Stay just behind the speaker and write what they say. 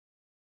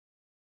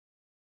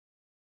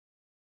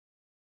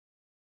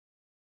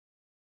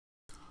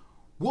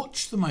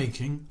Watch the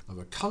making of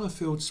a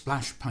colour-filled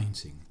splash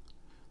painting.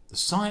 The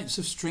science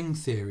of string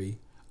theory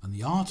and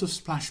the art of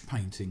splash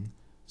painting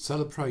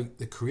celebrate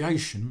the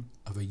creation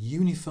of a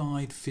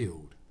unified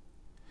field.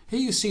 Here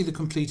you see the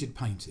completed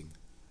painting.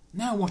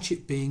 Now watch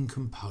it being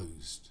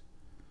composed.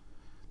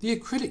 The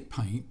acrylic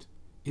paint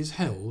is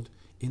held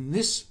in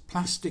this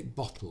plastic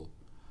bottle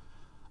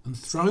and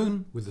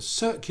thrown with a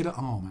circular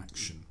arm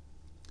action.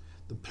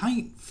 The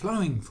paint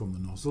flowing from the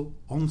nozzle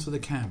onto the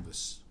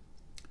canvas.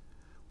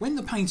 When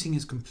the painting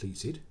is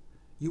completed,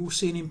 you will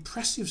see an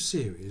impressive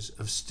series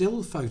of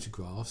still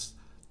photographs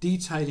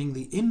detailing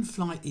the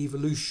in-flight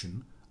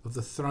evolution of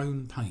the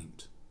thrown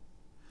paint.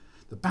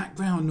 The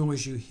background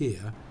noise you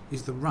hear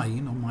is the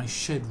rain on my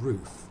shed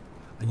roof,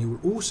 and you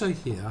will also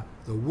hear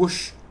the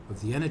whoosh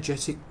of the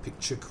energetic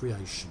picture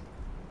creation.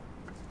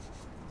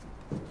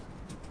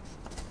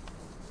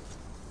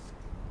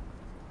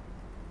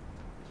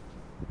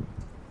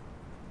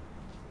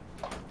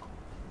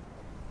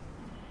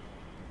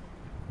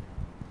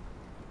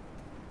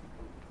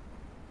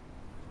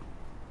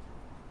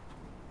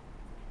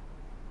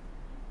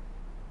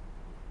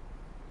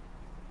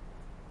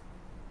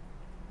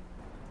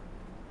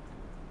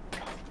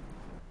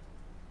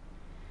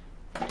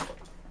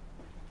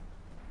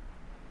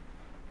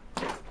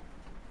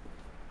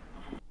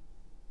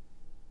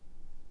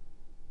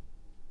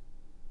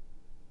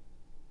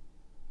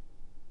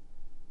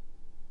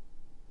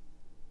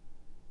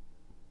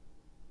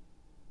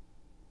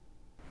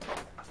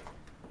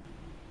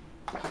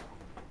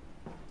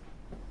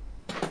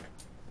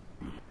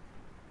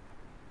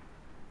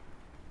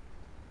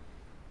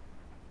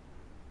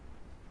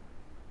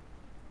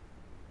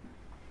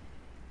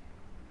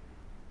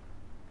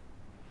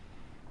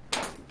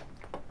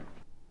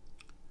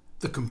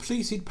 The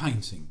completed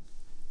painting.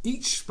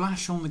 Each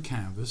splash on the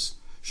canvas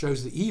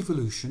shows the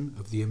evolution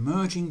of the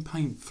emerging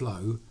paint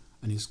flow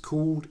and is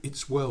called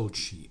its world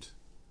sheet.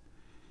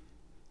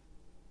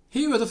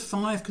 Here are the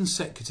 5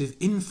 consecutive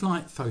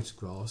in-flight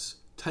photographs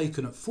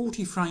taken at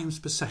 40 frames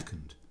per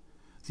second.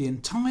 The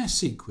entire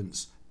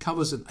sequence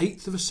covers an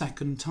 1/8 of a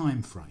second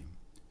time frame.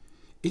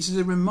 It is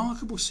a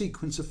remarkable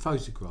sequence of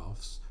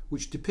photographs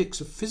which depicts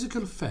the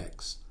physical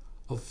effects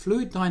of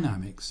fluid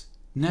dynamics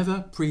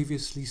never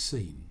previously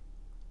seen.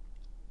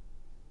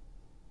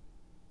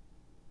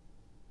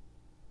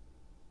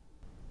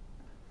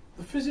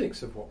 The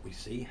physics of what we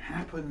see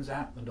happens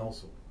at the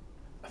nozzle.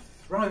 A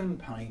thrown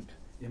paint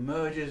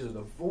emerges as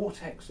a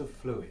vortex of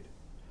fluid,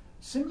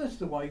 similar to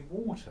the way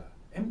water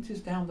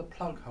empties down the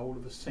plug hole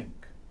of a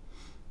sink.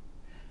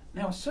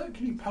 Now, a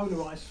circularly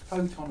polarised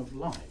photon of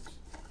light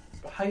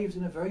behaves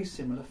in a very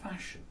similar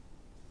fashion.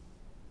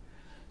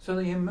 So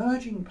the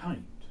emerging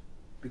paint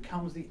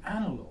becomes the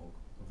analogue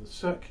of the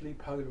circularly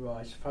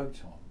polarised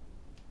photon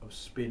of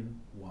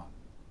spin 1.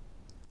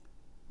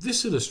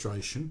 This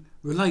illustration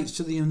relates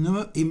to the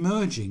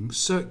emerging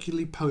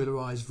circularly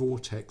polarised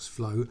vortex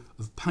flow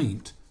of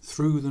paint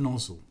through the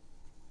nozzle.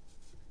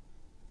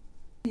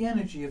 The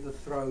energy of the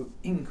throw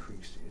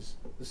increases,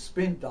 the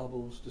spin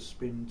doubles to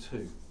spin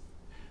 2.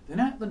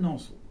 Then at the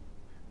nozzle,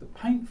 the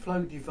paint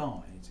flow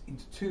divides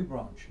into 2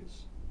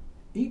 branches.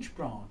 Each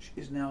branch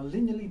is now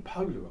linearly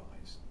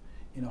polarised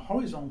in a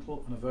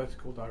horizontal and a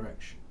vertical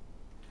direction,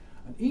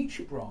 and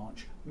each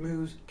branch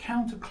moves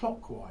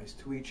counterclockwise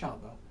to each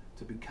other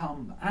to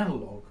become the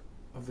analogue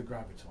of the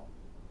graviton.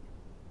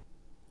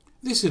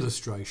 This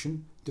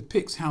illustration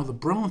depicts how the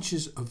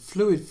branches of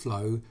fluid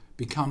flow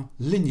become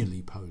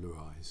linearly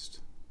polarised.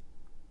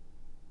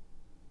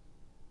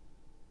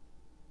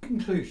 In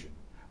conclusion,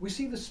 we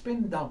see the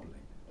spin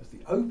doubling as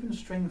the open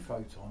string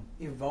photon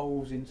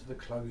evolves into the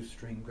closed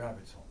string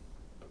graviton.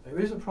 But there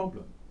is a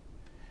problem.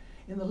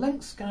 In the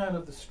length scale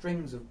of the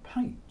strings of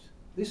paint,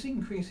 this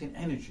increase in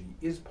energy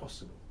is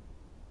possible.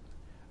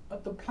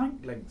 At the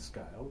Planck length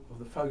scale of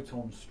the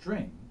photon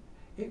string,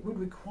 it would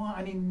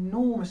require an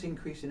enormous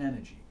increase in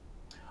energy,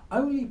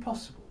 only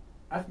possible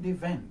at an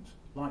event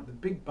like the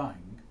Big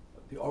Bang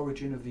at the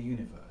origin of the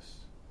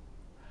universe.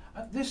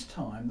 At this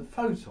time, the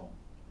photon,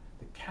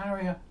 the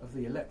carrier of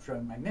the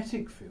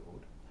electromagnetic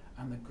field,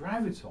 and the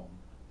graviton,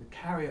 the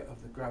carrier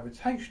of the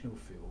gravitational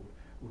field,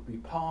 would be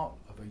part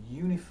of a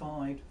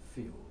unified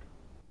field.